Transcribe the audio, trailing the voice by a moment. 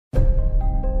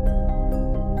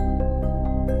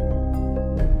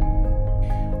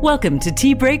Welcome to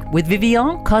Tea Break with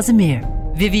Viviane Casimir.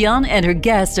 Viviane and her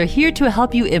guests are here to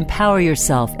help you empower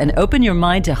yourself and open your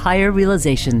mind to higher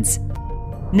realizations.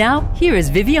 Now, here is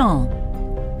Viviane.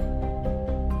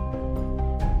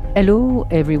 Hello,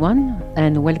 everyone,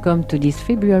 and welcome to this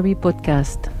February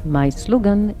podcast. My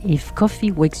slogan, if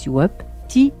coffee wakes you up,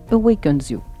 tea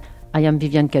awakens you. I am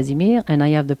Viviane Casimir, and I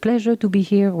have the pleasure to be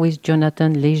here with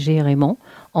Jonathan Léger-Raymond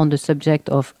on the subject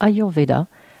of Ayurveda,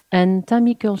 and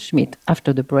Tammy Curl-Schmidt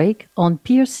after the break on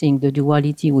piercing the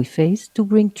duality we face to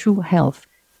bring true health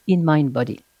in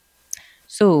mind-body.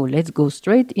 So let's go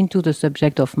straight into the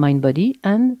subject of mind-body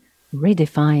and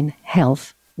redefine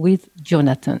health with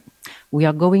Jonathan. We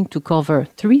are going to cover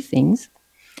three things.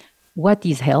 What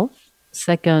is health?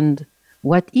 Second,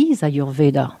 what is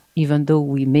Ayurveda, even though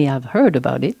we may have heard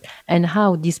about it, and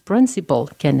how this principle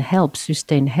can help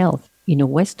sustain health in a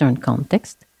Western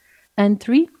context. And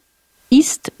three,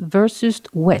 East versus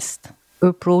West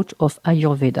approach of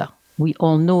Ayurveda. We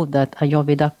all know that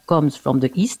Ayurveda comes from the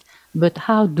East, but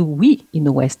how do we in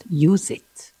the West use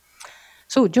it?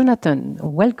 So, Jonathan,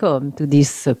 welcome to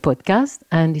this podcast,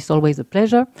 and it's always a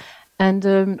pleasure. And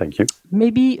thank you.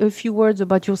 Maybe a few words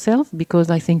about yourself, because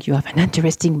I think you have an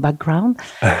interesting background.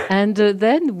 And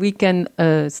then we can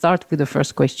start with the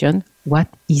first question. What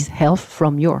is health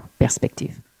from your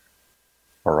perspective?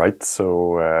 All right.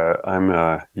 So I'm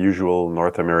a usual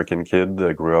North American kid.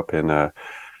 I grew up in a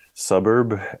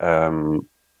suburb.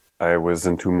 I was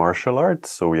into martial arts,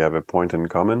 so we have a point in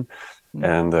common.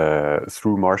 And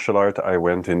through martial art, I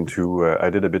went into,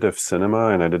 I did a bit of cinema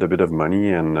and I did a bit of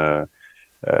money, and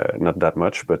not that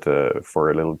much, but for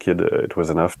a little kid, it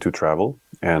was enough to travel.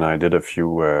 And I did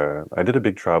a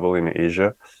big travel in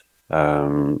Asia.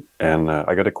 And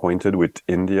I got acquainted with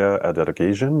India at that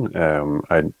occasion.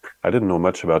 I didn't know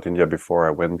much about India before I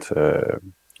went to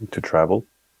travel.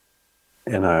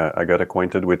 And I got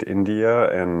acquainted with India,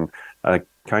 and I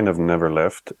kind of never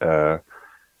left. I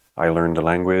learned the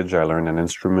language, I learned an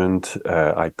instrument,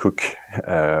 I cook.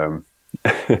 I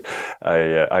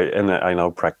now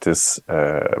practice,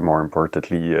 more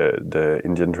importantly, the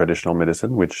Indian traditional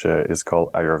medicine, which is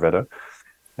called Ayurveda.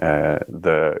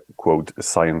 The quote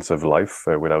science of life,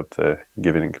 without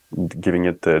giving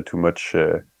it too much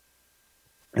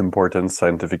importance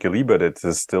scientifically, but it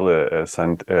is still a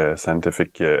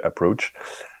scientific approach,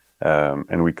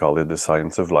 and we call it the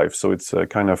science of life. So it's a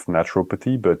kind of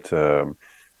naturopathy, but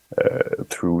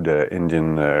through the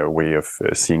Indian way of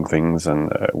seeing things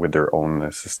and with their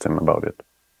own system about it.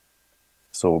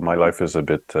 So my life is a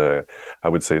bit, I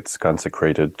would say, it's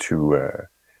consecrated to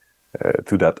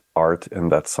that art and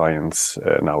that science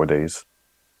nowadays.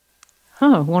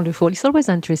 Oh, wonderful. It's always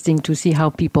interesting to see how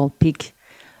people pick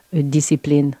a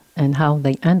discipline and how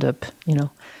they end up,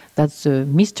 That's the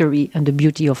mystery and the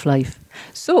beauty of life.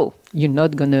 So you're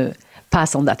not going to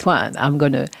pass on that one. I'm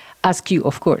going to ask you,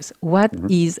 of course, what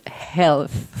is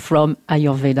health from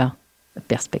Ayurveda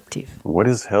perspective? What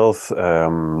is health?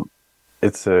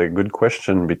 It's a good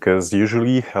question, because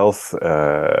usually health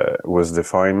was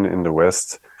defined in the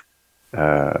West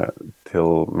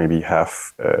till maybe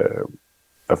half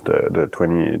of the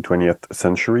 20th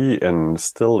century, and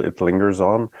still it lingers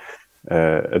on.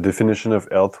 A definition of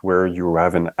health where you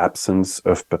have an absence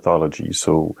of pathology.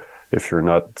 So if you're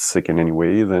not sick in any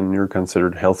way, then you're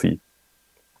considered healthy.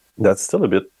 That's still a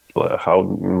bit how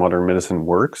modern medicine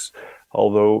works,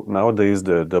 although nowadays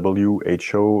the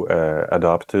WHO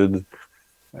adopted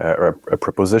a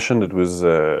proposition that was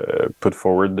put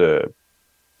forward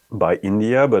by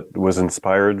India, but was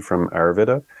inspired from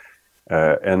Ayurveda.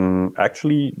 And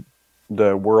actually,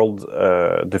 the world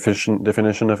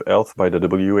definition of health by the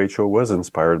WHO was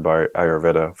inspired by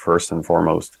Ayurveda first and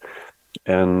foremost.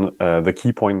 And the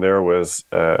key point there was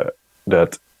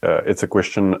that it's a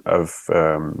question of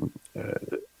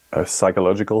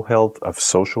psychological health, of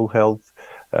social health,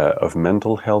 of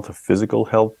mental health, of physical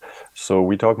health. So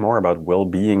we talk more about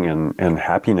well-being and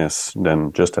happiness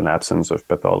than just an absence of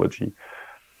pathology.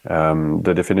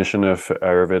 The definition of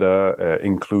Ayurveda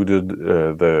included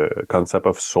the concept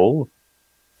of soul,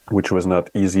 which was not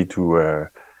easy to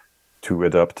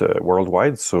adopt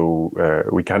worldwide. So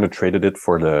we kind of traded it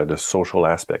for the social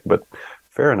aspect. But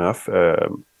fair enough,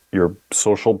 your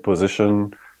social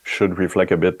position should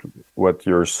reflect a bit what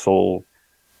your soul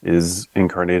is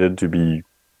incarnated to be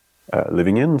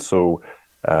living in. So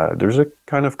there's a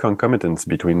kind of concomitance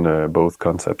between both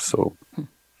concepts. So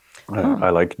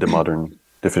I like the modern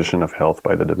definition of health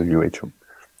by the WHO.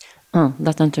 Oh,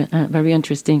 that's very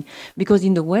interesting. Because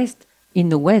in the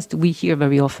West, we hear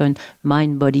very often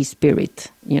mind, body, spirit.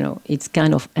 It's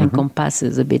kind of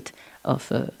encompasses a bit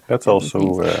of. That's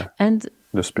also and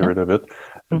the spirit of it.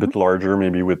 a bit larger,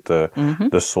 maybe with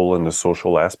the soul and the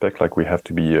social aspect. Like we have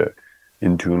to be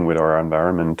in tune with our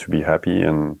environment to be happy,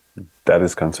 and that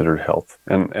is considered health.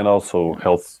 And also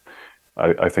health,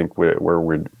 I think where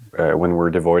we're when we're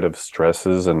devoid of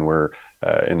stresses and we're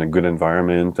in a good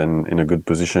environment and in a good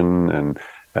position, and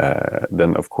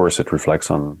then of course it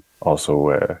reflects on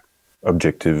also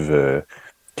objective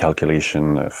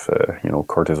calculation of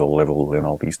cortisol level and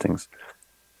all these things.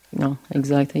 No,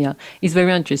 exactly. Yeah, it's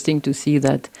very interesting to see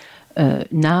that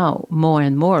now more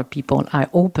and more people are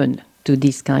open to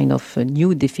this kind of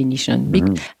new definition.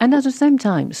 And at the same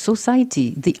time,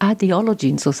 society, the ideology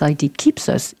in society keeps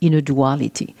us in a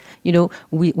duality.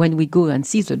 When we go and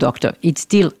see the doctor, it's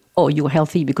still, oh, you're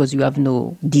healthy because you have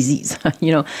no disease,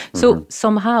 So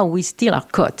somehow we still are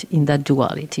caught in that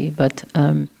duality. But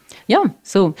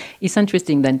so it's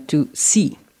interesting then to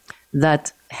see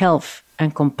that health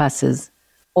encompasses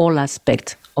all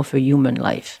aspects of a human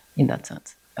life in that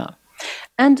sense.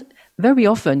 And very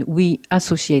often we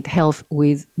associate health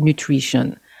with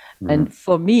nutrition. And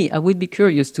for me, I would be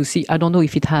curious to see, I don't know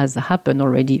if it has happened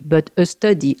already, but a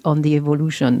study on the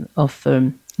evolution of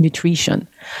nutrition.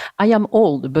 I am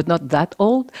old, but not that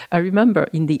old. I remember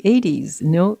in the 80s,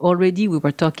 already we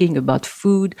were talking about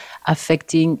food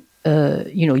affecting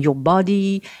your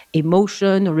body,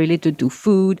 emotion related to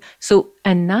food. So,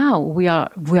 and now we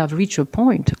have reached a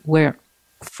point where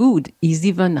food is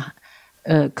even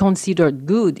considered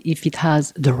good if it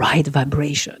has the right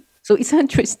vibration. So it's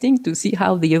interesting to see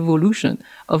how the evolution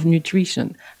of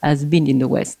nutrition has been in the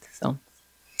West. So,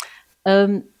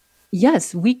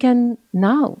 yes, we can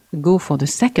now go for the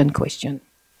second question.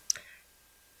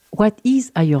 What is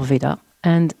Ayurveda?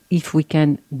 And if we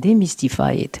can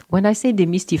demystify it. When I say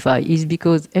demystify, is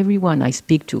because everyone I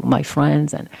speak to, my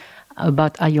friends, and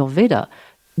about Ayurveda,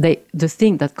 the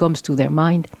thing that comes to their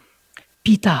mind,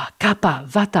 Pitta, Kapha,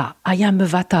 Vata. I am a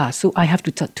Vata, so I have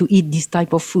to eat this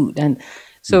type of food. And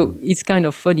so it's kind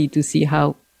of funny to see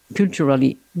how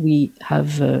culturally we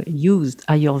have used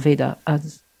Ayurveda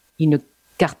as in a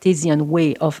Cartesian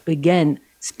way of, again,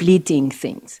 splitting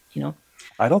things,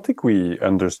 I don't think we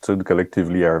understood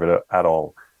collectively Ayurveda at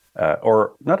all.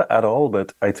 Or not at all,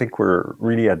 but I think we're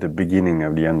really at the beginning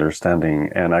of the understanding.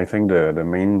 And I think the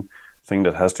main thing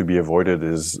that has to be avoided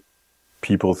is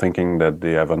people thinking that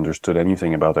they have understood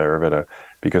anything about Ayurveda,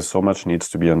 because so much needs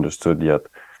to be understood yet.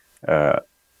 I'll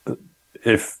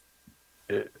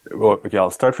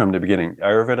start from the beginning.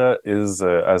 Ayurveda is,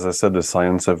 as I said, the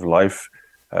science of life,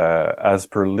 as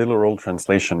per literal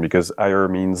translation, because Ayur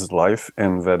means life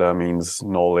and Veda means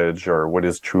knowledge, or what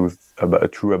is true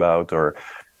about, or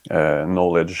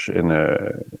knowledge in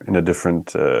a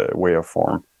different way of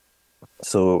form.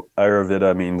 So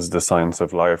Ayurveda means the science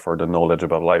of life, or the knowledge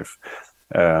about life.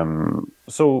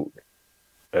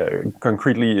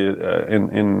 Concretely,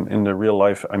 in the real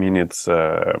life, I mean, it's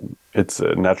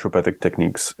naturopathic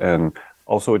techniques, and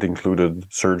also it included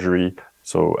surgery.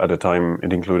 So at the time,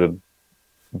 it included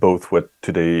both what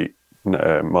today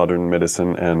modern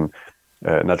medicine and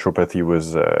naturopathy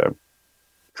was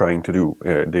trying to do.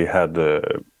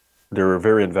 They were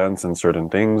very advanced in certain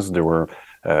things. They were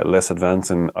less advanced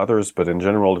in others, but in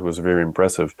general, it was very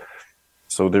impressive.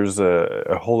 So there's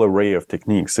a whole array of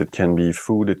techniques. It can be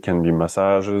food, it can be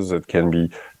massages, it can be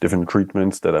different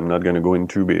treatments that I'm not going to go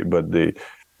into, but they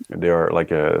are like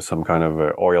some kind of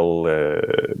oil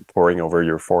pouring over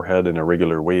your forehead in a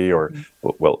regular way, or,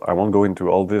 well, I won't go into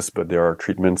all this, but there are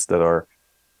treatments that are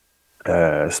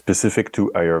specific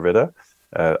to Ayurveda.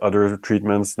 Other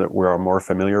treatments that we are more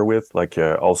familiar with, like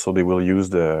also they will use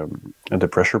the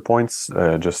pressure points,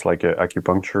 just like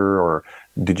acupuncture or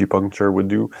digipuncture would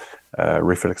do.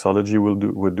 Reflexology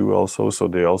would do also. So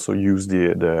they also use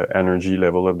the energy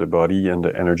level of the body and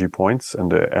the energy points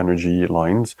and the energy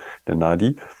lines, the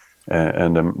nadi,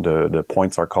 and the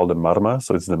points are called the marma.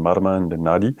 So it's the marma and the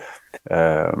nadi.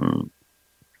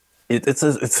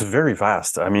 It's very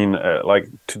vast. I mean, like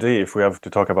today, if we have to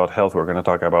talk about health, we're going to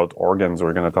talk about organs,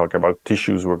 we're going to talk about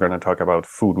tissues, we're going to talk about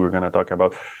food, we're going to talk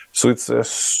about... So it's a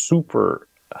super,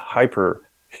 hyper,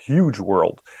 huge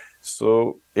world.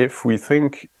 So if we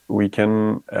think we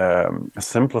can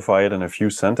simplify it in a few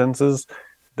sentences,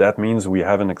 that means we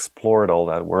haven't explored all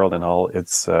that world and all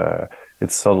its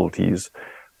subtleties.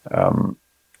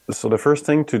 So the first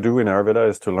thing to do in Ayurveda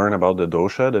is to learn about the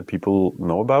dosha that people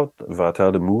know about. Vata,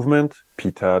 the movement;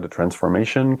 Pitta, the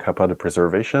transformation; Kapha, the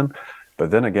preservation.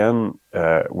 But then again,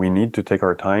 we need to take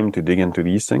our time to dig into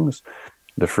these things.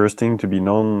 The first thing to be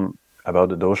known about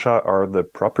the dosha are the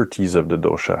properties of the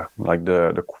dosha, like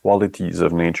the qualities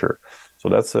of nature. So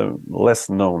that's less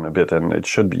known a bit, and it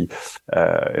should be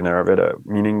in Ayurveda,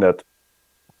 meaning that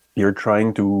you're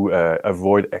trying to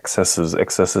avoid excesses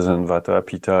in Vata,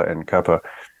 Pitta, and Kapha.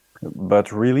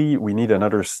 But really, we need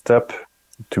another step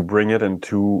to bring it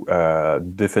into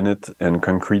definite and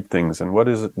concrete things. And what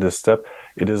is the step?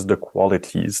 It is the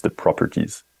qualities, the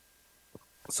properties.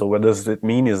 So what does it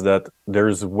mean is that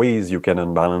there's ways you can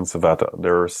unbalance Vata.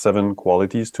 There are 7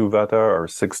 qualities to Vata, or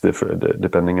 6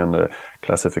 depending on the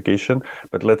classification.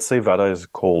 But let's say Vata is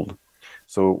cold.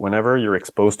 So whenever you're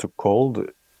exposed to cold,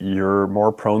 you're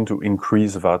more prone to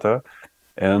increase Vata,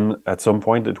 and at some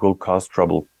point it will cause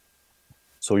trouble.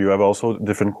 So you have also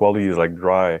different qualities like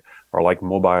dry, or like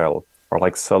mobile, or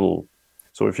like subtle.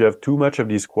 So if you have too much of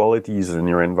these qualities in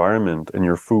your environment, in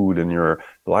your food, in your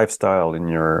lifestyle, in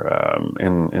your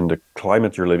in the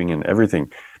climate you're living in,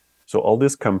 everything. So all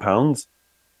this compounds,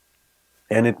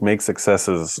 and it makes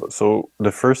excesses. So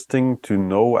the first thing to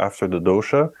know after the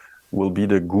dosha will be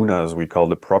the gunas, we call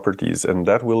the properties, and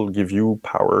that will give you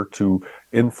power to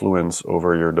influence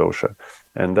over your dosha.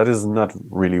 And that is not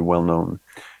really well known.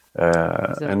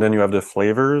 Exactly. And then you have the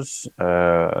flavors,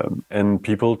 and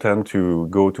people tend to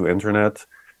go to internet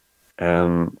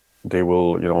and they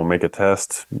will, make a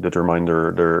test, determine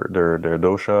their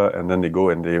dosha, and then they go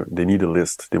and they need a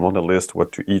list. They want a list,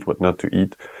 what to eat, what not to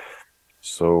eat.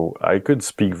 So I could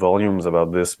speak volumes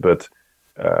about this, but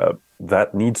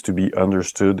that needs to be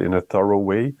understood in a thorough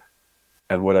way.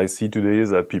 And what I see today is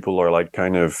that people are like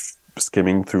kind of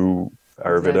skimming through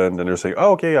Ayurveda, and then they're saying,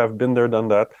 "Oh, okay, I've been there, done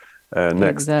that."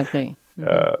 Next. Exactly.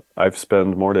 Mm-hmm. I've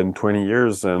spent more than 20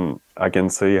 years, and I can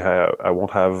say I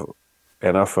won't have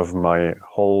enough of my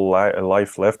whole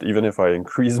life left. Even if I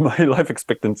increase my life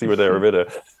expectancy with Ayurveda,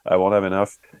 I won't have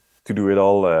enough to do it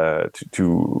all. I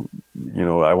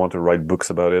want to write books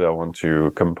about it. I want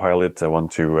to compile it. I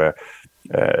want to,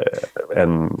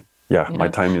 my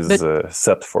time is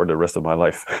set for the rest of my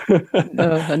life.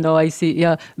 No, I see.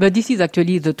 Yeah. But this is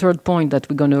actually the third point that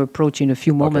we're going to approach in a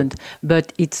few moments. Okay.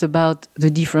 But it's about the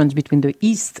difference between the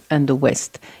East and the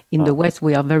West. In the West,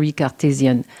 we are very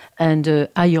Cartesian. And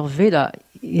Ayurveda,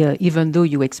 even though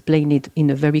you explain it in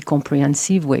a very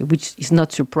comprehensive way, which is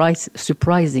not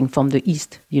surprising from the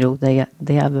East, they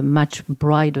have a much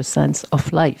brighter sense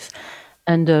of life.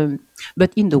 And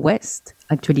but in the West,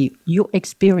 actually, your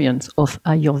experience of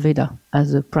Ayurveda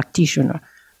as a practitioner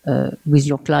with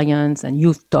your clients, and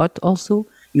you've taught also,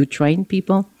 you train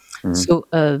people. Mm-hmm. So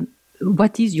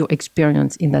what is your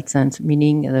experience in that sense,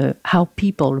 meaning how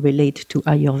people relate to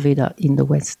Ayurveda in the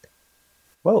West?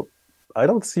 Well, I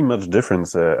don't see much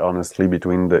difference, honestly,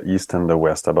 between the East and the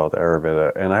West about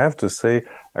Ayurveda. And I have to say,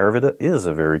 Ayurveda is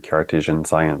a very Cartesian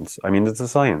science. I mean, it's a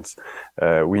science.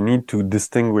 We need to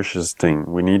distinguish this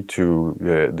thing. We need to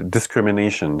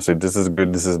discrimination. So this is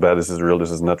good, this is bad, this is real,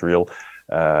 this is not real.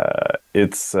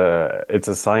 It's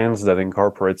a science that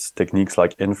incorporates techniques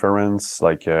like inference,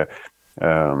 like there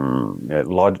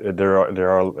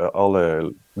are all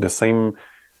the same.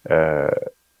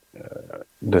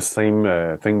 The same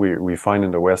thing we find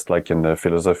in the West, like in the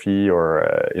philosophy or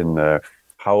in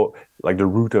how, like the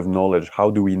root of knowledge. How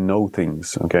do we know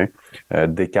things? Okay,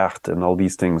 Descartes and all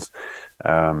these things.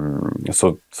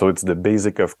 So it's the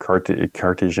basic of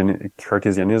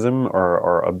Cartesianism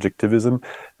or objectivism.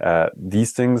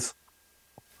 These things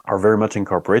are very much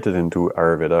incorporated into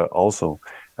Ayurveda also.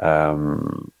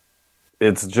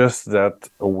 It's just that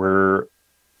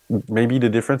maybe the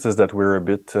difference is that we're a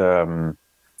bit.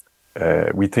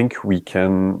 We think we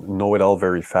can know it all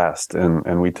very fast,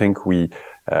 and we think we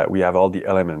have all the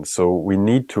elements. So we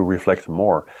need to reflect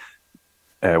more.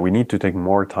 We need to take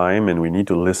more time, and we need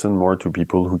to listen more to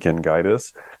people who can guide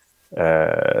us.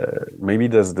 Maybe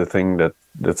that's the thing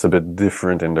that's a bit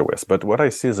different in the West. But what I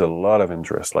see is a lot of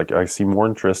interest. Like I see more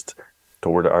interest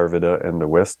toward Ayurveda in the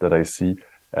West than I see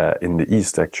in the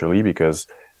East, actually, because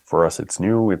for us it's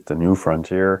new. It's a new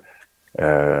frontier.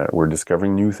 We're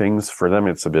discovering new things. For them,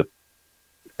 it's a bit.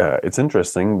 It's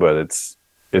interesting, but it's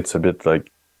a bit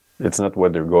like it's not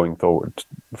what they're going forward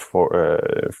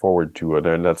to.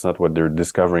 That's not what they're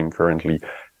discovering currently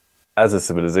as a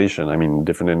civilization. I mean,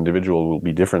 different individual will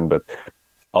be different, but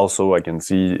also I can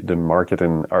see the market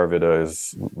in Ayurveda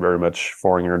is very much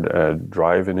foreigner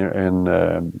drive in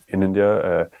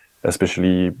India,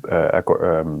 especially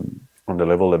on the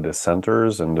level of the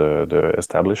centers and the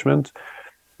establishment.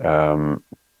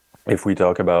 If we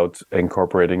talk about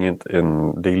incorporating it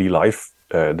in daily life,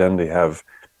 then they have,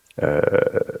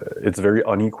 it's very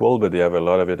unequal, but they have a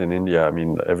lot of it in India. I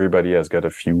mean, everybody has got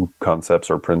a few concepts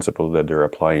or principles that they're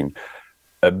applying,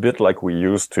 a bit like we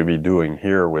used to be doing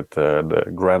here with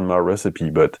the grandma recipe,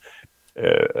 but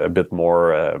a bit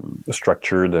more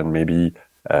structured and maybe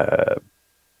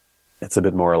it's a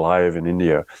bit more alive in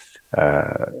India.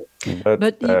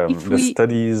 But the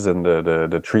studies and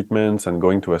the treatments and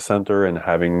going to a center and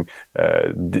having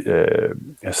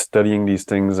studying these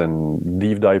things and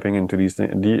deep diving into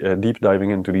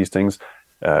these things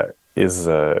is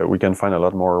we can find a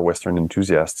lot more Western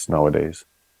enthusiasts nowadays.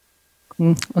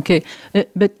 Okay,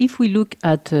 but if we look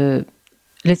at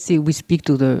let's say we speak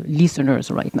to the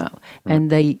listeners right now, and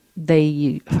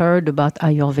they heard about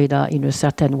Ayurveda in a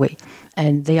certain way,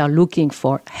 and they are looking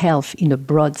for health in a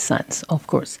broad sense, of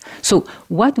course. So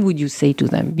what would you say to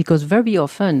them? Because very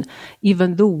often,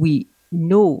 even though we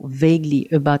know vaguely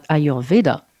about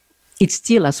Ayurveda, it's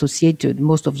still associated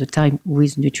most of the time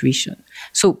with nutrition.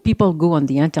 So people go on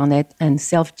the internet and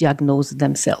self-diagnose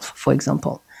themselves, for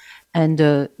example. And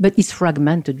but it's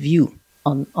fragmented view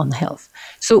on health.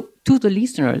 So to the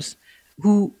listeners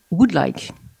who would like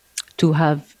to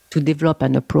develop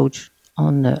an approach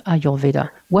on Ayurveda,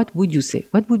 what would you say?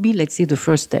 What would be, let's say, the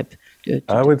first step?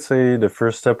 I would say the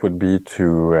first step would be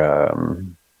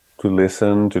to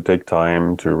listen, to take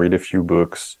time, to read a few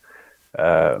books,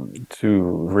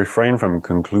 to refrain from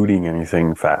concluding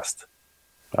anything fast.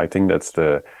 I think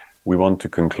we want to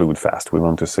conclude fast. We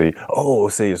want to say,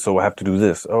 so I have to do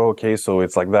this. Oh, okay, so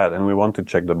it's like that. And we want to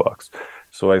check the box.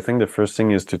 So I think the first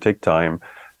thing is to take time.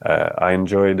 I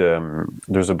enjoyed,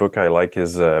 there's a book I like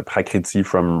is Prakriti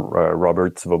from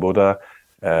Robert Svoboda.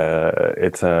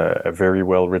 It's a very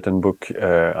well-written book.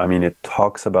 It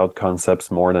talks about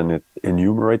concepts more than it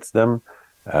enumerates them.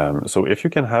 So if you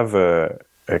can have a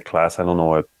class, I don't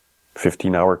know, a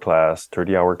 15-hour class,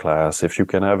 30-hour class, if you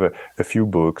can have a few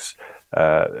books,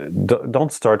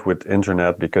 don't start with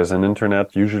internet, because in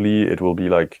internet usually it will be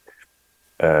like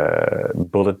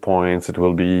bullet points. It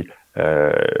will be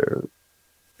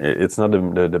it's not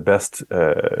the best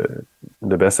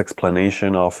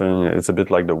explanation. Often it's a bit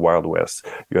like the Wild West.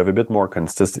 You have a bit more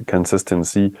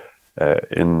consistency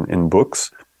in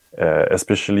books,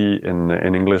 especially in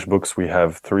English books. We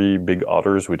have three big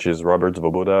authors, which is Robert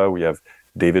Svoboda, we have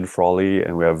David Frawley,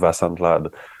 and we have Vasant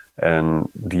Lad, and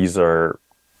these are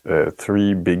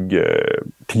three big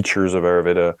teachers of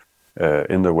Ayurveda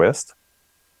in the West.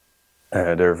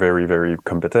 They're very, very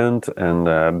competent, and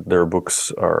their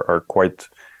books are quite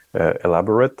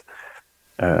elaborate.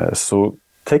 So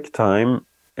take time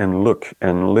and look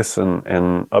and listen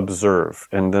and observe.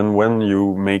 And then when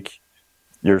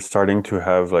you're starting to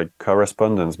have like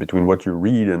correspondence between what you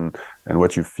read and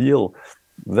what you feel,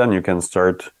 then you can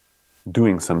start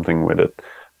doing something with it.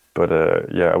 But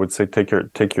I would say take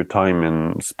your time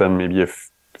and spend maybe a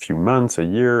few months, a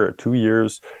year, or 2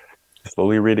 years,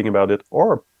 slowly reading about it.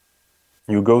 Or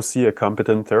you go see a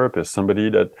competent therapist, somebody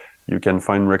that you can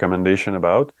find recommendation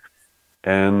about,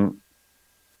 and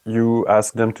you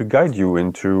ask them to guide you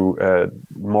into a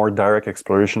more direct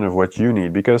exploration of what you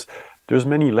need. Because there's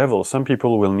many levels. Some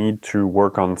people will need to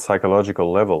work on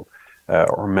psychological level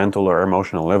or mental or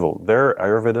emotional level. There,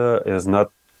 Ayurveda is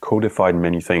not codified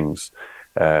many things.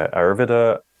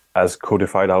 Ayurveda has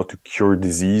codified how to cure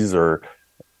disease or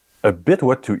a bit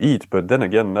what to eat, but then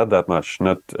again, not that much.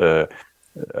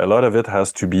 A lot of it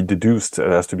has to be deduced, it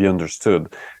has to be understood.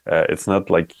 It's not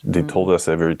like they told us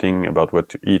everything about what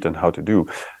to eat and how to do.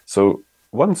 So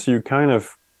once you kind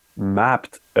of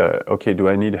mapped, do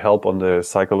I need help on the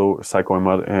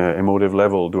psycho-emotive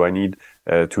level? Do I need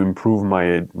to improve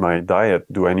my diet?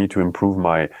 Do I need to improve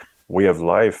my way of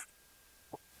life?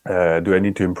 Do I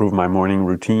need to improve my morning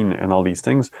routine and all these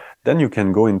things? Then you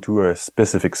can go into a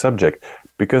specific subject,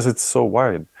 because it's so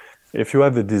wide. If you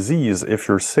have a disease, if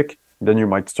you're sick, then you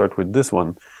might start with this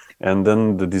one. And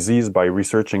then the disease, by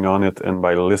researching on it and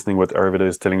by listening what Ayurveda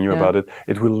is telling you about it,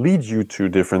 it will lead you to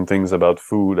different things about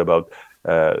food,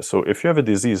 so if you have a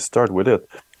disease, start with it.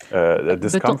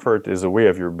 Discomfort is a way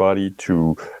of your body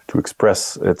to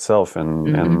express itself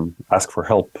and ask for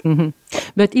help. Mm-hmm.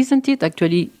 But isn't it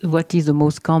actually what is the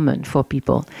most common for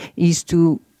people is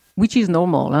which is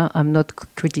normal, I'm not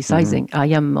criticizing, I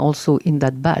am also in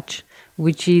that batch,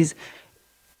 which is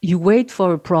you wait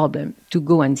for a problem to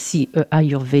go and see an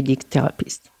Ayurvedic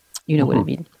therapist. You know what I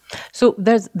mean? So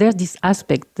there's this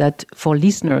aspect that for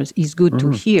listeners is good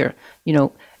to hear.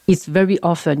 It's very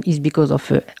often is because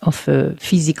of a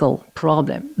physical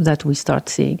problem that we start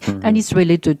seeing, and it's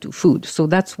related to food. So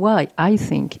that's why I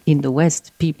think in the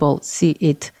West people see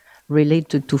it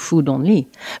related to food only.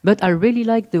 But I really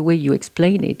like the way you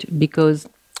explain it, because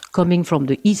coming from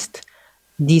the East,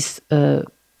 this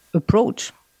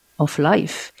approach of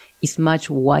life is much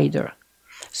wider.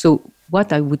 So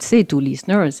what I would say to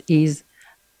listeners is,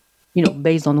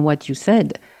 based on what you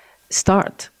said,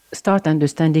 start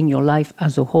understanding your life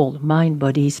as a whole, mind,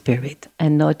 body, spirit,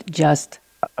 and not just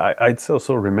I'd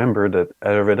also remember that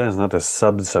Ayurveda is not a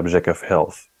sub-subject of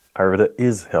health. Ayurveda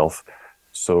is health.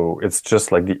 So it's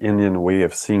just like the Indian way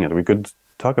of seeing it. We could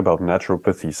talk about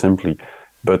naturopathy simply,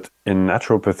 but in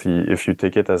naturopathy, if you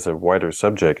take it as a wider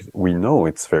subject, we know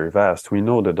it's very vast. We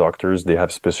know the doctors, they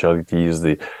have specialties.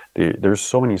 There's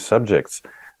so many subjects.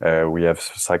 We have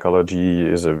psychology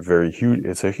is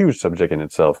it's a huge subject in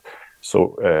itself.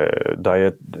 So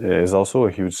diet is also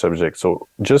a huge subject. So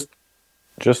just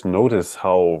notice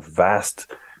how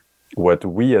vast what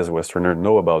we as Westerners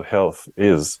know about health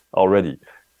is already.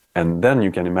 And then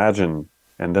you can imagine,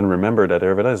 and then remember that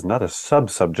Ayurveda is not a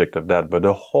sub-subject of that, but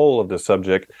the whole of the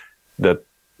subject that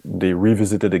they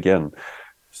revisited again.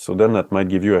 So then that might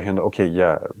give you a hint, okay,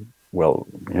 yeah, well,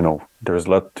 there's a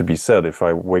lot to be said. If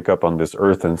I wake up on this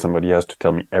earth and somebody has to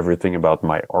tell me everything about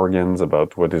my organs,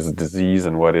 about what is disease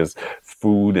and what is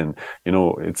food, and,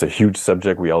 it's a huge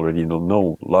subject. We already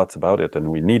know lots about it,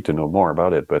 and we need to know more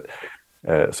about it. But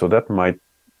so that might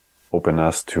open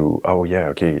us to, oh yeah,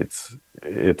 okay,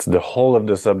 it's the whole of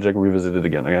the subject revisited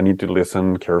again. I need to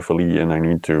listen carefully, and I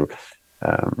need to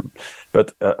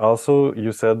but also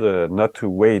you said not to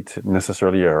wait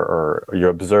necessarily, or you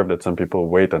observe that some people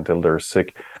wait until they're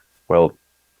sick. Well,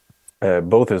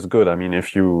 both is good. I mean,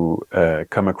 if you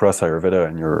come across Ayurveda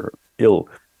and you're ill,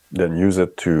 then use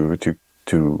it to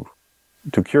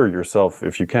cure yourself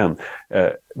if you can.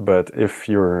 But if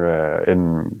you're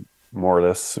in more or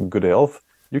less good health,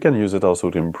 you can use it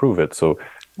also to improve it. So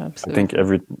absolutely. I think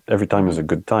every time is a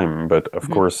good time. But of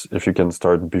course, if you can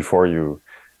start before you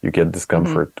get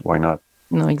discomfort, why not?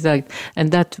 No, exactly.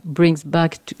 And that brings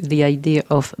back to the idea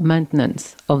of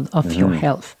maintenance of your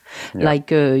health. Yeah.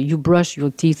 Like you brush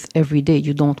your teeth every day.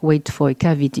 You don't wait for a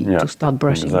cavity to start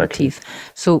brushing your teeth.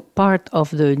 So part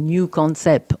of the new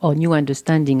concept or new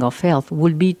understanding of health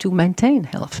will be to maintain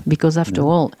health. Because after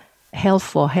all, health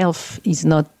for health is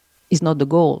not the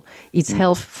goal. It's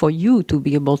health for you to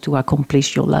be able to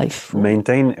accomplish your life.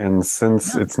 Maintain, and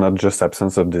since it's not just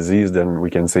absence of disease, then we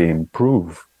can say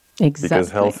improve. Exactly.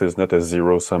 Because health is not a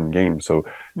zero-sum game. So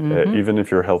even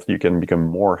if you're healthy, you can become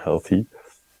more healthy.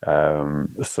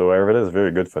 So Ayurveda is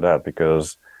very good for that,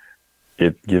 because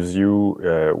it gives you,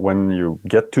 when you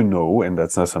get to know, and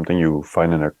that's not something you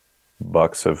find in a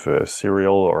box of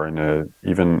cereal or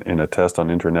even in a test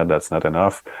on internet, that's not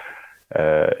enough.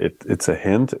 It's a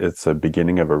hint, it's a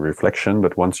beginning of a reflection,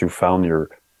 but once you found your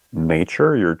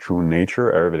nature, your true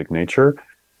nature, Ayurvedic nature,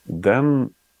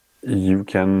 then you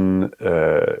can,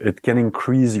 it can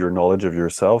increase your knowledge of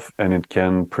yourself, and it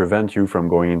can prevent you from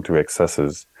going into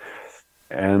excesses.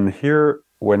 And here,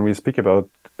 when we speak about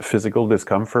physical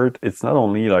discomfort, it's not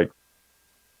only like,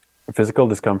 physical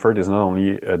discomfort is not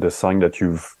only the sign that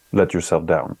you've let yourself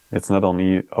down. It's not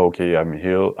only, okay, I'm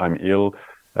ill,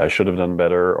 I should have done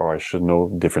better, or I should know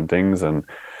different things. And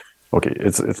okay,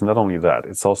 it's not only that.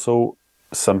 It's also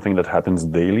something that happens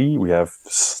daily. We have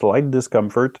slight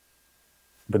discomfort,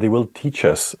 but they will teach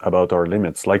us about our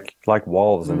limits, like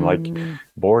walls and like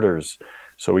borders.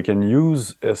 So we can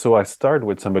use, so I start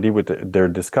with somebody with their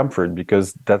discomfort,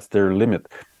 because that's their limit.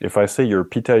 If I say you're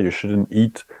Pitta, you shouldn't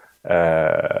eat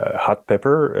hot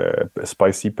pepper,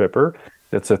 spicy pepper,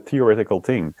 that's a theoretical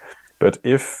thing. But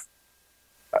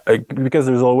because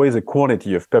there's always a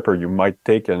quantity of pepper you might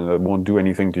take and it won't do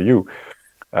anything to you.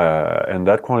 And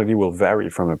that quantity will vary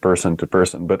from a person to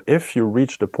person. But if you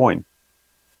reach the point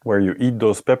where you eat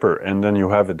those pepper and then you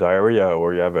have a diarrhea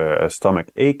or you have a stomach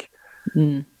ache,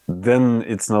 then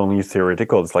it's not only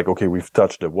theoretical. It's like, okay, we've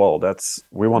touched the wall.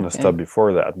 We want to stop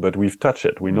before that, but we've touched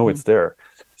it. We know it's there.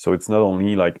 So it's not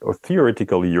only like, oh,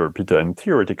 theoretically you're Pitta and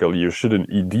theoretically you shouldn't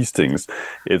eat these things.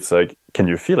 It's like, can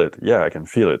you feel it? Yeah, I can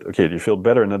feel it. Okay, do you feel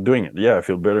better not doing it? Yeah, I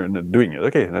feel better not doing it.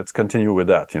 Okay, let's continue with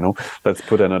that, Let's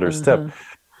put another step.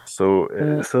 So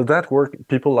that work,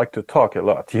 people like to talk a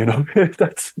lot,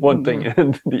 That's one thing,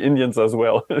 and the Indians as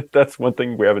well. That's one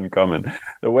thing we have in common.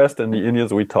 The West and the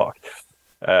Indians, we talk.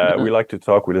 We like to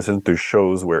talk. We listen to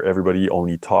shows where everybody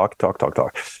only talk.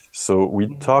 So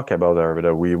we talk about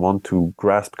Ayurveda. We want to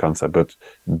grasp concept, but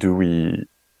do we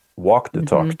walk the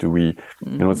talk? Do we,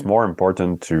 it's more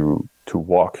important to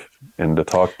walk in the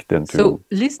talk than to. So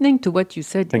listening to what you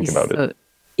said, think about it.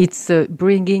 It's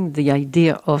bringing the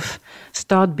idea of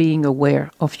start being aware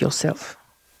of yourself.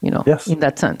 In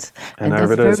that sense. And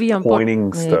that's very important.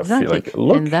 Pointing stuff. Exactly. Like,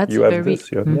 look, and that's you have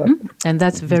this, you have that. And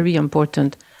that's very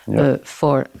important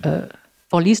for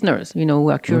listeners, who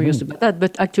are curious about that.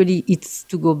 But actually, it's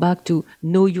to go back to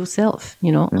know yourself,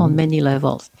 on many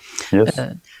levels. Yes.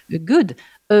 Good.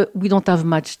 We don't have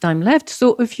much time left.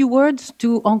 So a few words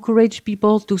to encourage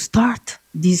people to start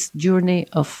this journey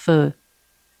of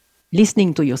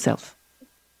listening to yourself.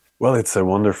 Well, it's a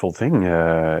wonderful thing.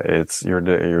 You're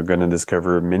going to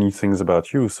discover many things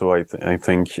about you. So I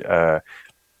think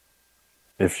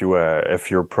if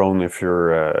you're prone, if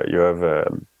you have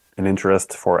an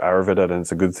interest for Ayurveda, then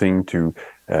it's a good thing to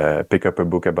pick up a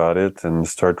book about it and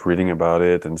start reading about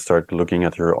it and start looking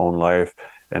at your own life.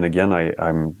 And again,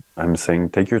 I'm saying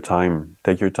take your time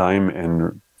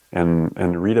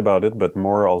and read about it, but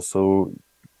more also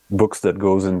books that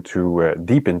goes into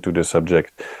deep into the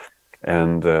subject.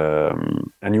 And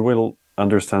you will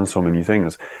understand so many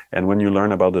things. And when you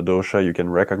learn about the dosha, you can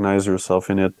recognize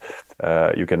yourself in it.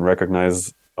 You can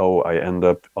recognize, oh, I end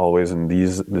up always in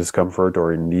these discomfort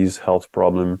or in these health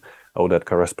problem. Oh, that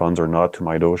corresponds or not to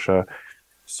my dosha.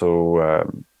 So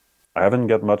I haven't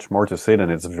got much more to say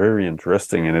than it's very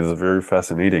interesting and it's very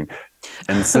fascinating.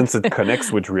 And since it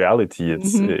connects with reality,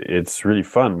 it's really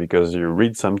fun because you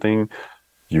read something,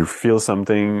 you feel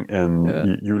something,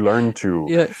 and you learn to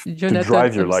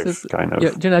drive your life, kind of.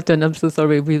 Yeah, Jonathan, I'm so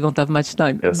sorry, we don't have much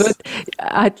time. Yes. But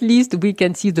at least we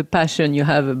can see the passion you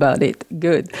have about it.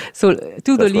 Good. So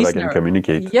to the listener, I can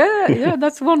communicate. Yeah,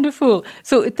 that's wonderful.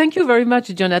 So thank you very much,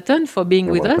 Jonathan, for being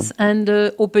with us and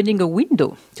opening a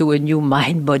window to a new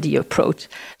mind-body approach.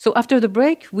 So after the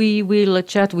break, we will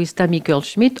chat with Tammy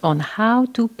Curl-Schmidt on how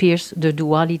to pierce the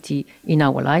duality in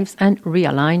our lives and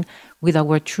realign with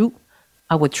our truth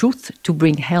to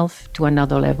bring health to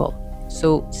another level.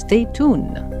 So stay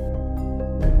tuned.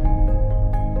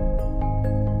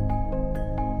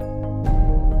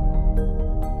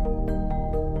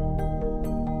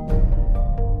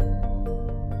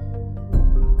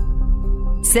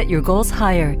 Set your goals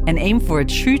higher and aim for a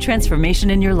true transformation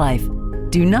in your life.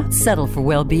 Do not settle for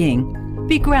well-being.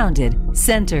 Be grounded,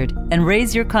 centered, and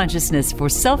raise your consciousness for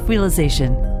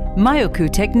self-realization. Myoku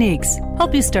techniques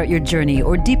help you start your journey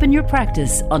or deepen your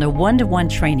practice on a one-to-one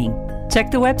training.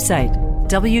 Check the website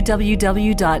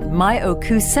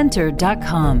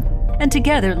www.myokucenter.com and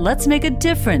together let's make a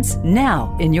difference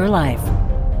now in your life.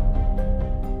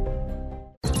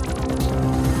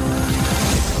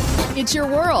 It's your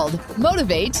world.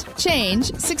 Motivate,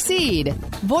 change, succeed.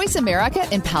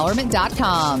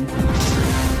 VoiceAmericaEmpowerment.com.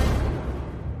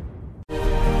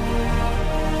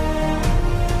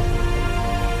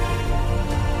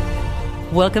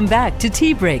 Welcome back to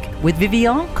Tea Break with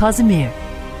Vivian Casimir.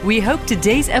 We hope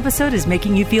today's episode is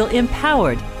making you feel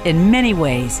empowered in many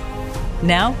ways.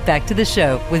 Now, back to the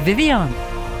show with Vivian.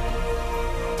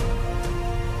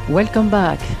 Welcome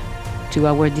back to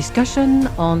our discussion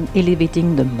on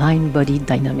elevating the mind-body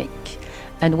dynamic.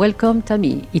 And welcome,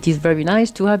 Tammy. It is very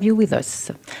nice to have you with us.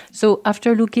 So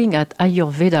after looking at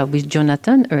Ayurveda with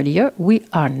Jonathan earlier, we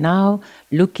are now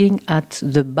looking at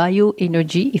the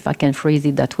bioenergy, if I can phrase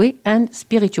it that way, and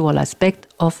spiritual aspect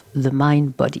of the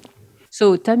mind-body.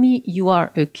 So Tammy, you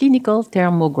are a clinical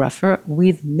thermographer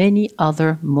with many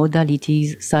other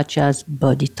modalities such as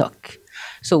body talk.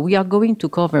 So we are going to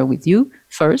cover with you,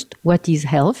 first, what is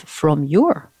health from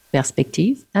your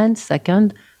perspective, and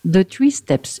second, the 3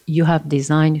 steps you have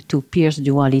designed to pierce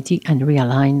duality and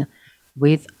realign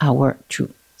with our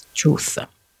truth.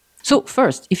 So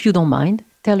first, if you don't mind,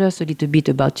 tell us a little bit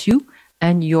about you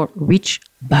and your rich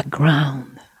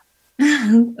background.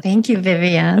 Thank you,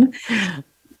 Vivian.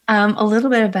 A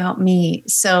little bit about me.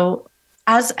 So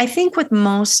as I think with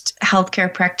most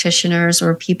healthcare practitioners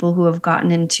or people who have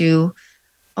gotten into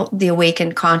the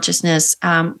awakened consciousness,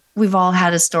 we've all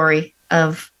had a story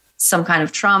of some kind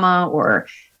of trauma or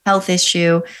health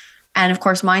issue. And of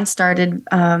course, mine started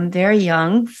very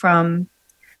young, from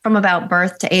about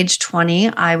birth to age 20.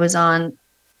 I was on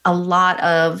a lot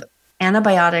of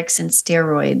antibiotics and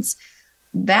steroids.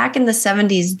 Back in the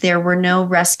 70s, there were no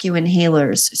rescue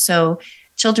inhalers. So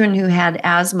children who had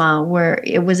asthma, where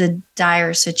it was a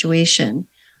dire situation.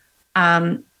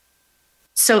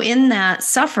 So in that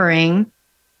suffering,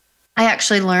 I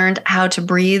actually learned how to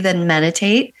breathe and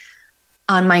meditate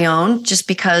on my own, just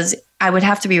because I would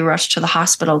have to be rushed to the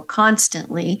hospital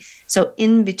constantly. So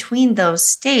in between those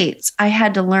states, I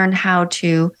had to learn how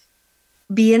to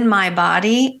be in my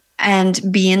body and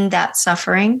be in that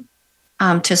suffering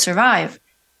to survive.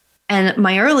 And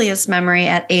my earliest memory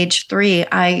at age 3,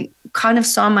 I kind of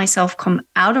saw myself come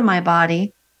out of my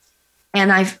body.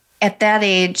 And at that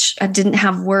age, I didn't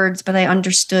have words, but I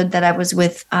understood that I was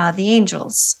with the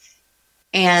angels.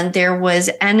 And there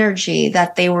was energy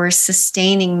that they were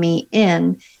sustaining me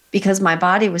in, because my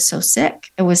body was so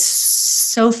sick. It was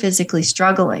so physically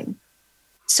struggling.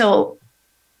 So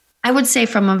I would say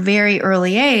from a very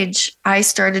early age, I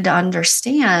started to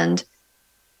understand.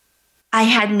 I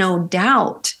had no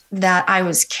doubt that I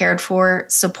was cared for,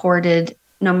 supported,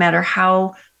 no matter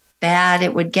how bad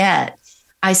it would get.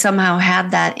 I somehow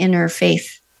had that inner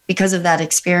faith because of that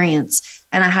experience.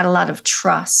 And I had a lot of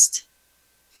trust,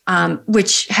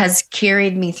 which has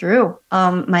carried me through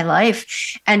my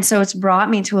life. And so it's brought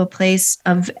me to a place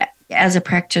of, as a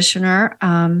practitioner,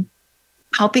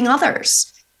 helping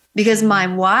others. Because my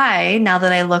why, now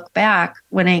that I look back,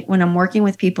 when I'm working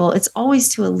with people, it's always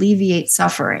to alleviate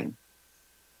suffering.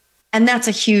 And that's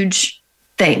a huge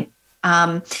thing.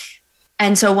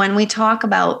 And so when we talk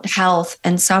about health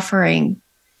and suffering,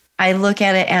 I look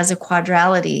at it as a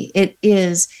quadrality. It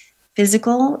is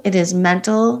physical, it is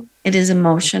mental, it is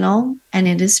emotional, and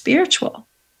it is spiritual.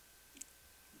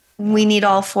 We need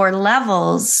all 4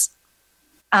 levels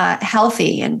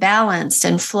healthy and balanced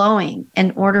and flowing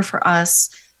in order for us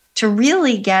to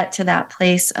really get to that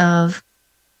place of,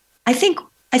 I think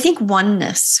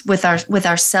oneness with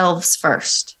ourselves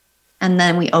first, and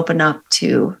then we open up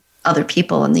to other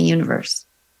people in the universe.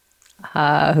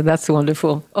 That's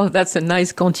wonderful. Oh, that's a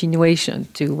nice continuation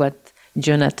to what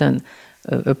Jonathan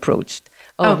approached.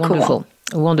 Oh, wonderful,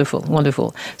 cool.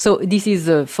 Wonderful. So this is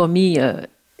for me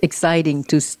exciting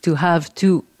to have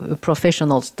 2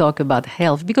 professionals talk about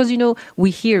health, because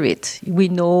we hear it, we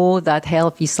know that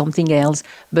health is something else,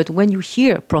 but when you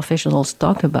hear professionals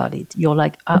talk about it, you're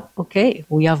like, okay,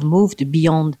 we have moved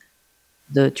beyond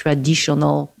the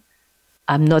traditional.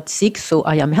 I'm not sick, so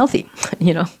I am healthy.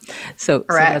 So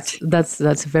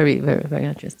that's very, very, very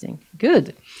interesting.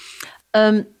 Good.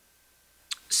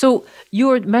 So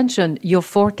you mentioned your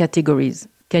 4 categories.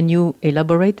 Can you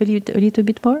elaborate a little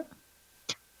bit more?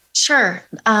 Sure.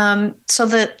 So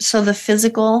the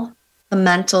physical, the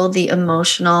mental, the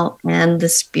emotional, and the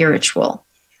spiritual.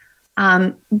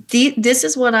 This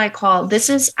is what I call, this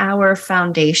is our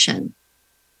foundation.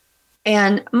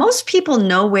 And most people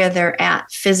know where they're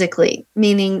at physically,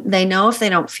 meaning they know if they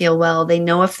don't feel well, they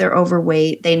know if they're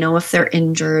overweight, they know if they're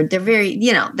injured. They're very,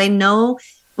 they know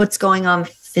what's going on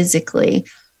physically.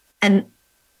 And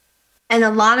a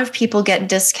lot of people get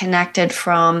disconnected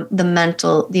from the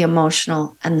mental, the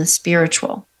emotional, and the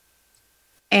spiritual.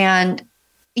 And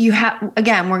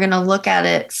again, we're going to look at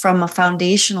it from a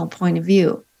foundational point of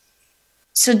view.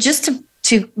 So just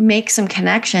to make some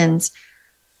connections,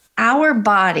 our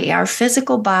body, our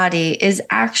physical body, is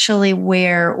actually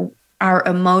where our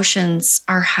emotions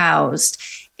are housed.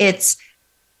 It's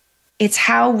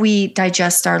how we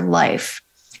digest our life.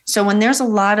 So when there's a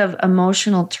lot of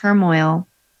emotional turmoil,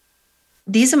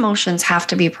 these emotions have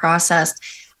to be processed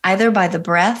either by the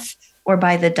breath or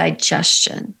by the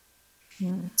digestion.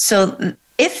 So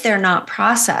if they're not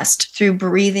processed through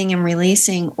breathing and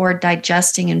releasing or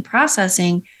digesting and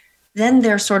processing, then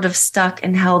they're sort of stuck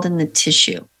and held in the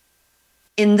tissue,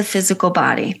 in the physical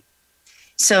body.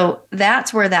 So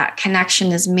that's where that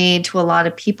connection is made to a lot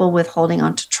of people with holding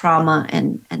on to trauma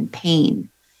and pain.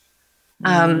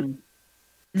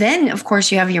 Then, of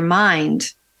course, you have your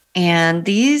mind. And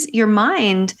your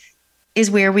mind is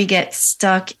where we get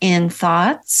stuck in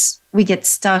thoughts. We get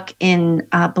stuck in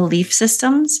belief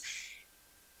systems.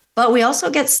 But we also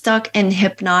get stuck in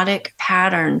hypnotic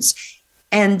patterns.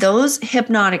 And those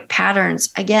hypnotic patterns,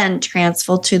 again,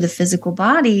 transfer to the physical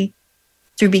body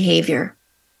through behavior.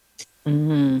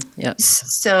 Yeah.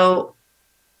 So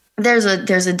there's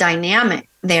a dynamic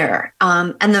there.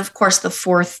 And of course, the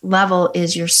 4th level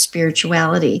is your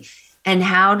spirituality. And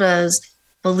how does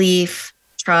belief,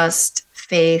 trust,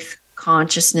 faith,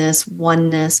 consciousness,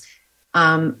 oneness,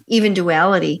 even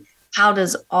duality, how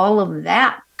does all of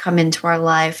that come into our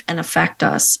life and affect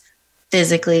us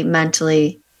physically,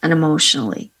 mentally, and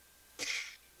emotionally?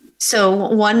 So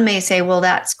one may say, well,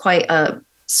 that's quite a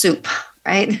soup,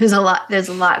 right? There's a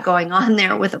lot going on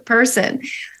there with a person.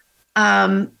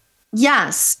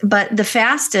 Yes, but the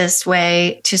fastest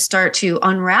way to start to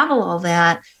unravel all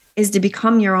that is to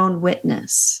become your own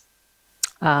witness.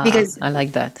 Because I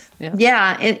like that.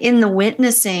 Yeah, in the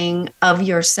witnessing of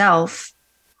yourself,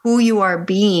 who you are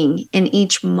being in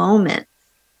each moment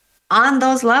on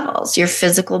those levels, your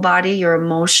physical body, your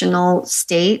emotional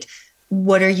state,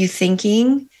 what are you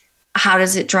thinking? How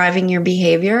is it driving your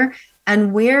behavior?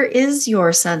 And where is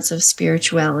your sense of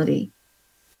spirituality?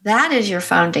 That is your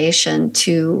foundation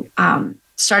to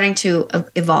starting to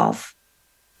evolve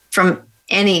from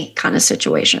any kind of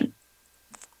situation.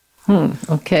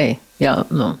 Okay. Yeah.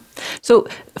 No. So,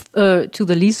 to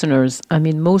the listeners, I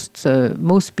mean,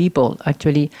 most people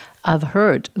actually have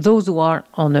heard, those who are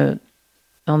on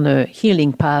a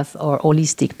healing path or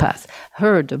holistic path,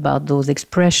 heard about those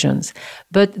expressions.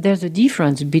 But there's a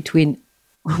difference between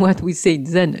what we say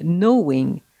then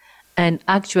knowing and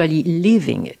actually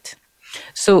living it.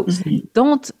 So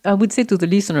I would say to the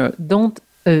listener, don't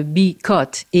be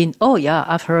caught in, oh yeah,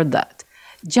 I've heard that.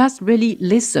 Just really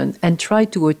listen and try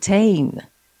to attain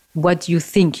what you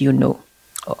think you know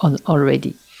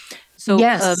already. So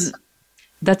yes.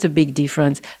 That's a big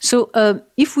difference. So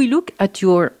if we look at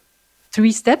your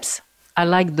 3 steps, I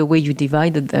like the way you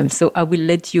divided them. So I will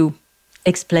let you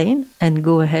explain and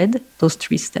go ahead, those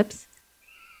 3 steps.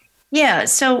 Yeah.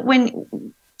 So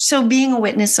being a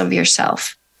witness of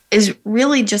yourself is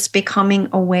really just becoming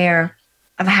aware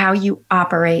of how you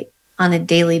operate on a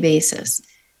daily basis.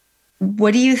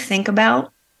 What do you think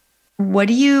about? What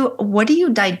do you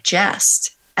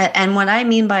digest? And what I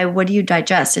mean by what do you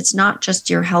digest, it's not just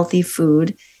your healthy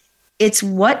food. It's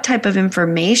what type of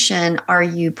information are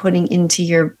you putting into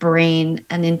your brain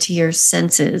and into your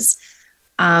senses?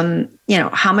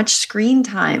 How much screen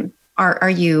time are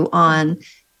you on?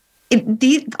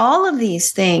 All of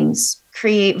these things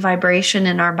create vibration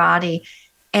in our body,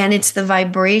 and it's the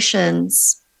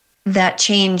vibrations that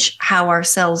change how our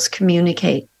cells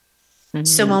communicate. Mm-hmm.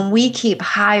 So when we keep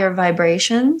higher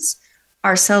vibrations,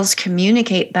 our cells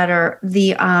communicate better.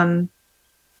 The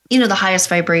highest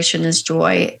vibration is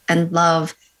joy and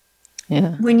love.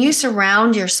 Yeah. When you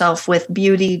surround yourself with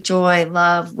beauty, joy,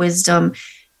 love, wisdom,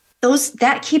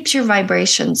 that keeps your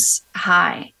vibrations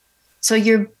high. So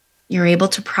you're able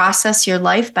to process your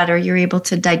life better. You're able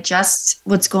to digest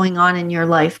what's going on in your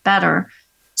life better,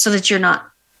 so that you're not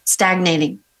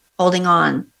stagnating, holding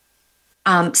on,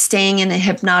 staying in a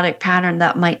hypnotic pattern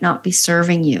that might not be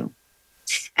serving you.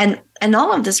 And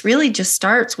all of this really just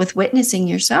starts with witnessing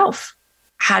yourself.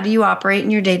 How do you operate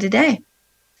in your day-to-day?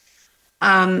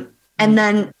 And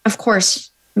then, of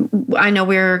course, I know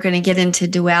we're going to get into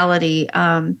duality,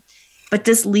 but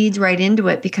this leads right into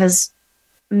it, because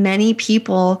many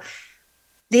people,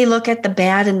 they look at the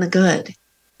bad and the good,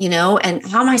 and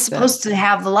how am I supposed to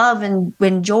have love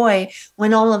and joy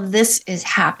when all of this is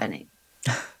happening?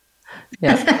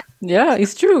 Yeah, yeah,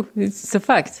 it's true. It's a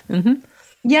fact. Mm-hmm.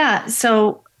 Yeah.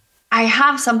 So I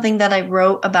have something that I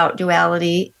wrote about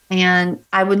duality, and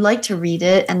I would like to read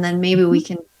it, and then maybe we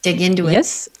can dig into it.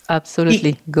 Yes,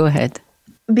 absolutely. Go ahead.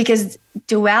 Because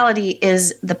duality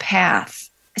is the path.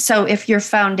 So if your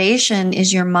foundation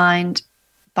is your mind,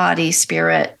 body,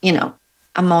 spirit,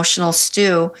 emotional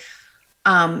stew,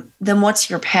 then what's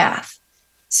your path?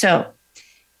 So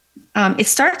it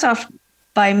starts off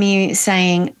by me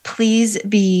saying, please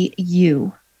be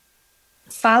you.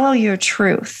 Follow your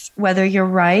truth, whether you're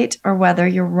right or whether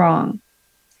you're wrong.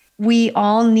 We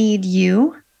all need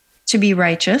you to be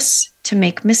righteous, to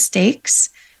make mistakes,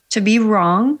 to be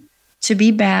wrong, to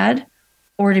be bad,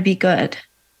 or to be good.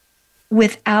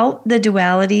 Without the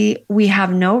duality, we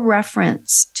have no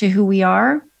reference to who we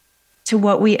are, to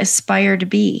what we aspire to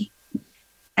be.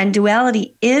 And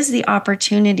duality is the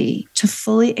opportunity to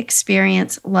fully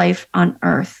experience life on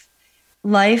earth,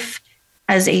 life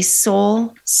as a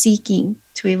soul seeking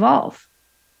to evolve.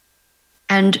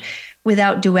 And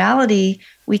without duality,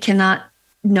 we cannot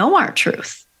know our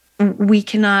truth. We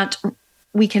cannot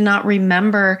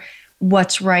remember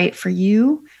what's right for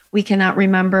you. We cannot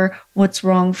remember what's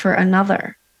wrong for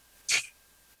another.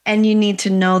 And you need to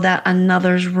know that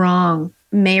another's wrong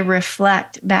may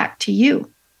reflect back to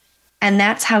you. And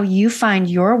that's how you find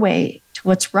your way to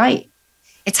what's right.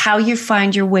 It's how you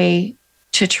find your way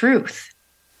to truth.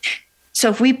 So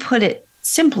if we put it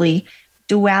simply,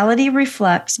 duality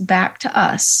reflects back to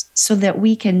us so that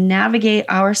we can navigate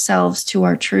ourselves to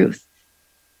our truth.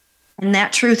 And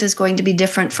that truth is going to be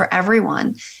different for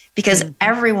everyone, because